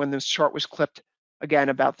 14,127 when this chart was clipped again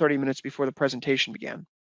about 30 minutes before the presentation began.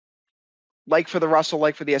 Like for the Russell,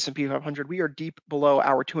 like for the S&P 500, we are deep below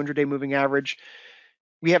our 200-day moving average.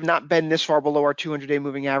 We have not been this far below our 200-day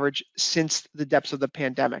moving average since the depths of the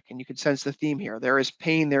pandemic. And you can sense the theme here. There is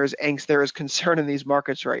pain, there is angst, there is concern in these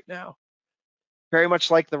markets right now. Very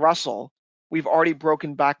much like the Russell, we've already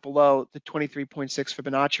broken back below the 23.6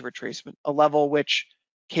 Fibonacci retracement, a level which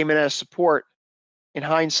came in as support in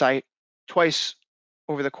hindsight twice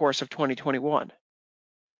over the course of 2021.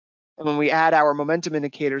 And when we add our momentum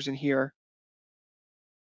indicators in here,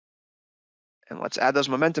 and let's add those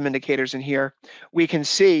momentum indicators in here, we can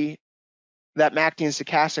see that MACD and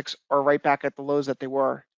stochastics are right back at the lows that they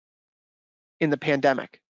were in the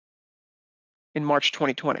pandemic in March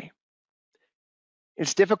 2020.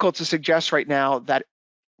 It's difficult to suggest right now that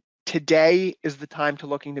today is the time to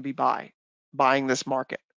looking to be buying this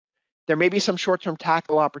market. There may be some short-term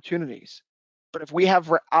tactical opportunities, but if we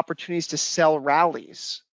have opportunities to sell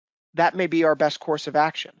rallies, that may be our best course of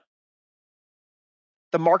action.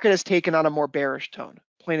 The market has taken on a more bearish tone,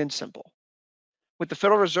 plain and simple. With the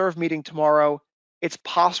Federal Reserve meeting tomorrow, it's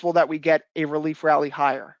possible that we get a relief rally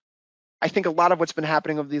higher. I think a lot of what's been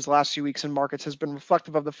happening over these last few weeks in markets has been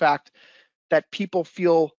reflective of the fact that people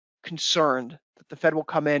feel concerned that the Fed will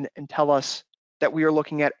come in and tell us that we are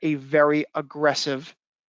looking at a very aggressive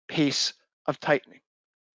pace of tightening.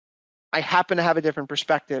 I happen to have a different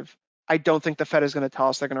perspective. I don't think the Fed is going to tell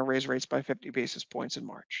us they're going to raise rates by 50 basis points in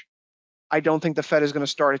March. I don't think the Fed is going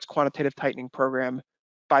to start its quantitative tightening program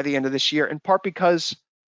by the end of this year, in part because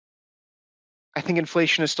I think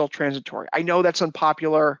inflation is still transitory. I know that's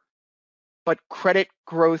unpopular, but credit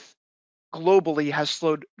growth globally has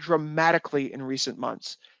slowed dramatically in recent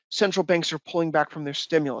months. Central banks are pulling back from their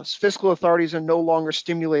stimulus. Fiscal authorities are no longer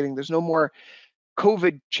stimulating. There's no more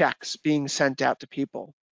COVID checks being sent out to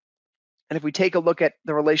people. And if we take a look at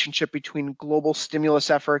the relationship between global stimulus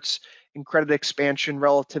efforts and credit expansion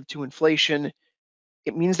relative to inflation,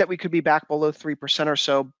 it means that we could be back below 3% or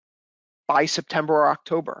so by September or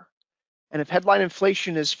October. And if headline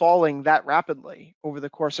inflation is falling that rapidly over the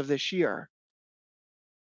course of this year,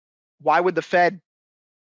 why would the Fed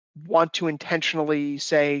want to intentionally,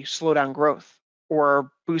 say, slow down growth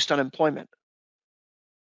or boost unemployment?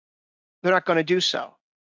 They're not going to do so.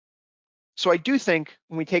 So I do think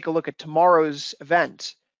when we take a look at tomorrow's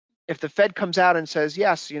event, if the Fed comes out and says,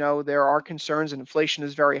 yes, there are concerns and inflation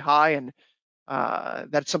is very high and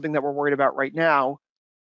that's something that we're worried about right now,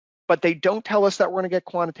 but they don't tell us that we're going to get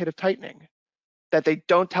quantitative tightening, that they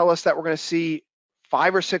don't tell us that we're going to see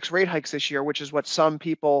 5 or 6 rate hikes this year, which is what some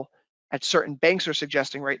people as certain banks are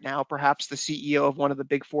suggesting right now. Perhaps the CEO of one of the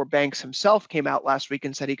big four banks himself came out last week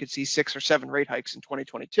and said he could see 6 or 7 rate hikes in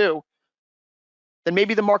 2022, then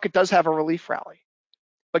maybe the market does have a relief rally.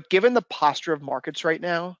 But given the posture of markets right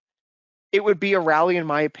now, it would be a rally, in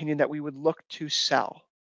my opinion, that we would look to sell.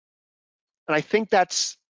 And I think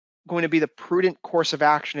that's going to be the prudent course of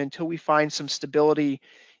action until we find some stability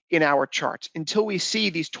in our charts, until we see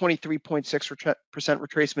these 23.6%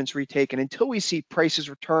 retracements retaken, until we see prices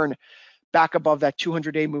return back above that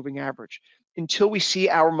 200-day moving average, until we see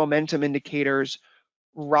our momentum indicators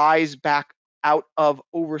rise back out of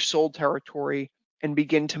oversold territory and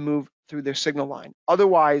begin to move through their signal line.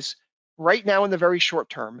 Otherwise, right now in the very short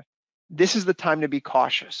term, this is the time to be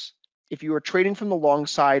cautious. If you are trading from the long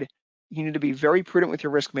side, you need to be very prudent with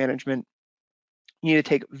your risk management. You need to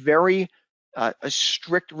take very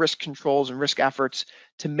strict risk controls and risk efforts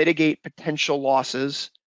to mitigate potential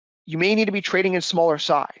losses. You may need to be trading in smaller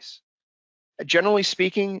size. Generally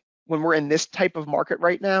speaking, when we're in this type of market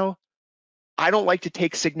right now, I don't like to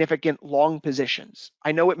take significant long positions.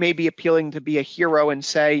 I know it may be appealing to be a hero and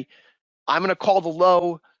say, I'm going to call the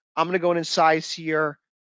low, I'm going to go in size here,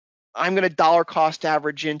 I'm going to dollar cost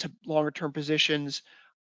average into longer term positions,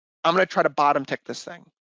 I'm going to try to bottom tick this thing.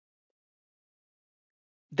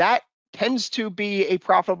 That tends to be a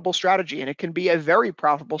profitable strategy, and it can be a very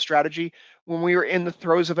profitable strategy when we are in the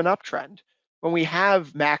throes of an uptrend, when we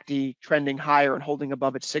have MACD trending higher and holding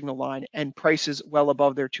above its signal line and prices well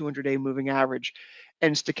above their 200-day moving average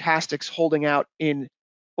and stochastics holding out in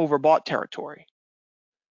overbought territory.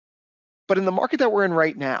 But in the market that we're in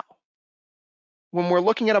right now, when we're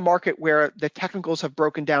looking at a market where the technicals have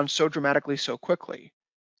broken down so dramatically so quickly,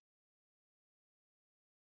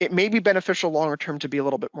 it may be beneficial longer term to be a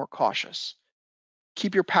little bit more cautious.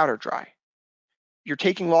 Keep your powder dry. You're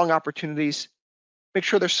taking long opportunities, make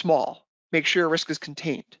sure they're small, make sure your risk is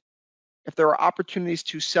contained. If there are opportunities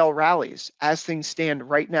to sell rallies as things stand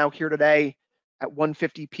right now here today at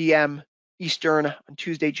 1:50 p.m. Eastern on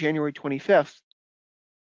Tuesday, January 25th,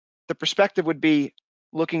 the perspective would be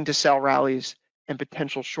looking to sell rallies and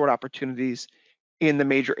potential short opportunities in the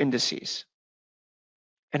major indices.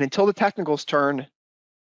 And until the technicals turn,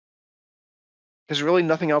 there's really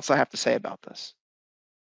nothing else I have to say about this.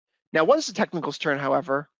 Now, once the technicals turn,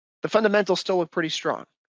 however, the fundamentals still look pretty strong.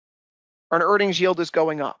 Our earnings yield is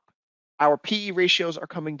going up. Our PE ratios are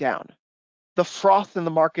coming down. The froth in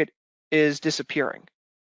the market is disappearing.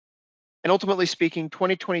 And ultimately speaking,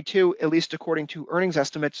 2022, at least according to earnings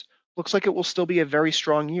estimates, looks like it will still be a very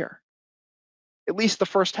strong year, at least the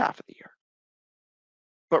first half of the year.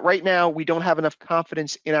 But right now, we don't have enough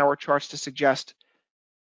confidence in our charts to suggest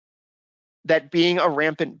that being a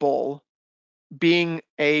rampant bull, being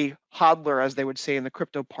a hodler, as they would say in the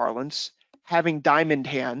crypto parlance, having diamond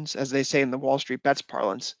hands, as they say in the Wall Street Bets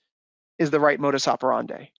parlance, is the right modus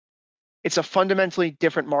operandi. It's a fundamentally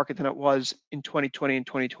different market than it was in 2020 and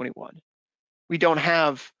 2021. We don't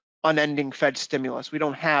have unending Fed stimulus. We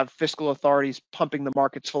don't have fiscal authorities pumping the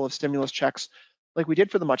markets full of stimulus checks like we did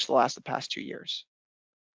for the past 2 years.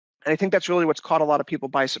 And I think that's really what's caught a lot of people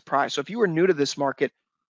by surprise. So if you were new to this market,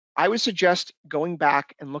 I would suggest going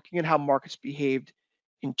back and looking at how markets behaved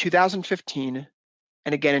in 2015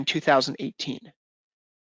 and again in 2018.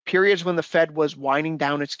 Periods when the Fed was winding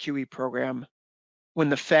down its QE program, when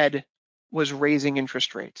the Fed was raising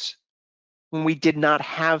interest rates, when we did not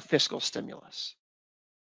have fiscal stimulus.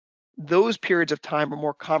 Those periods of time are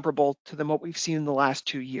more comparable to than what we've seen in the last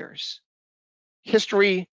 2 years.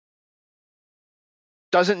 History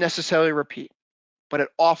doesn't necessarily repeat, but it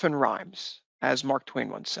often rhymes, as Mark Twain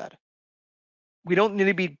once said. We don't need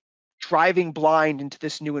to be driving blind into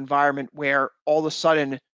this new environment where all of a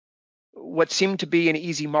sudden what seemed to be an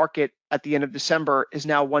easy market at the end of December is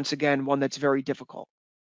now once again one that's very difficult.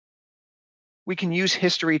 We can use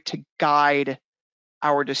history to guide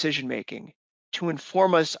our decision making, to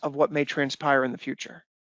inform us of what may transpire in the future.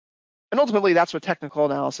 And ultimately, that's what technical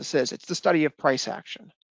analysis is. It's the study of price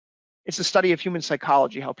action. It's the study of human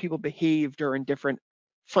psychology, how people behave during different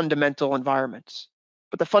fundamental environments.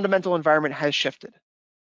 But the fundamental environment has shifted.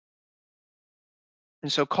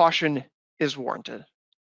 And so caution is warranted.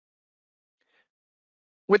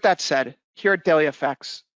 With that said, here at Daily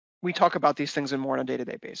FX, we talk about these things more on a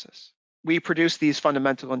day-to-day basis. We produce these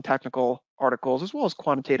fundamental and technical articles as well as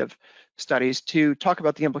quantitative studies to talk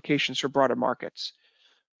about the implications for broader markets.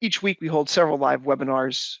 Each week we hold several live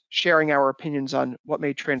webinars sharing our opinions on what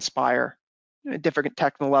may transpire at different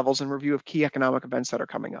technical levels and review of key economic events that are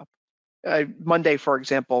coming up. Monday, for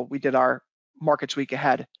example, we did our Markets Week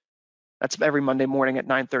Ahead. That's every Monday morning at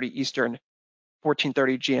 9:30 Eastern,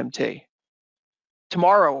 14:30 GMT.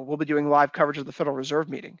 Tomorrow, we'll be doing live coverage of the Federal Reserve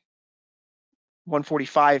meeting.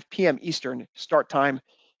 1:45 p.m. Eastern start time,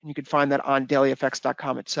 and you can find that on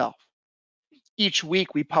dailyfx.com itself. Each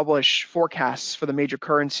week, we publish forecasts for the major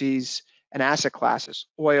currencies and asset classes,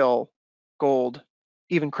 oil, gold,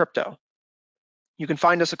 even crypto. You can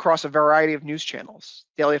find us across a variety of news channels,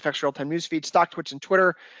 DailyFX Real-Time Newsfeed, StockTwits, and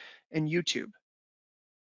Twitter, and YouTube.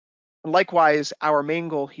 And likewise, our main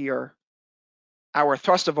goal here, our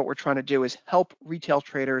thrust of what we're trying to do is help retail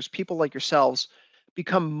traders, people like yourselves,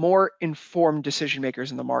 become more informed decision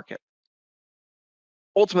makers in the market.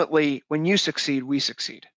 Ultimately, when you succeed, we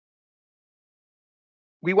succeed.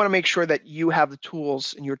 We want to make sure that you have the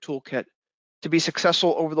tools in your toolkit to be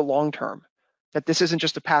successful over the long term, that this isn't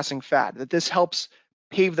just a passing fad, that this helps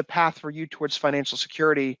pave the path for you towards financial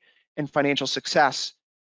security and financial success,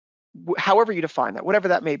 however you define that, whatever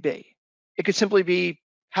that may be. It could simply be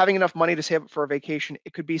having enough money to save up for a vacation.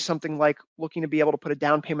 It could be something like looking to be able to put a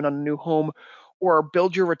down payment on a new home, or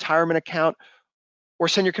build your retirement account, or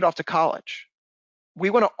send your kid off to college. We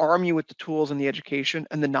want to arm you with the tools and the education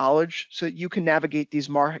and the knowledge so that you can navigate these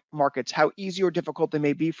markets, how easy or difficult they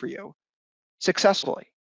may be for you, successfully.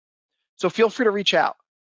 So feel free to reach out.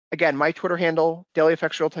 Again, my Twitter handle,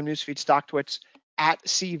 DailyFX Real-Time Newsfeed, StockTwits,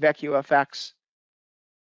 @CVecchioFX.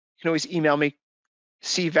 You can always email me,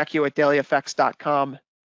 cvecchio@dailyfx.com.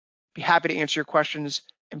 Be happy to answer your questions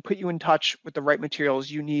and put you in touch with the right materials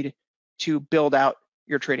you need to build out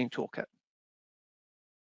your trading toolkit.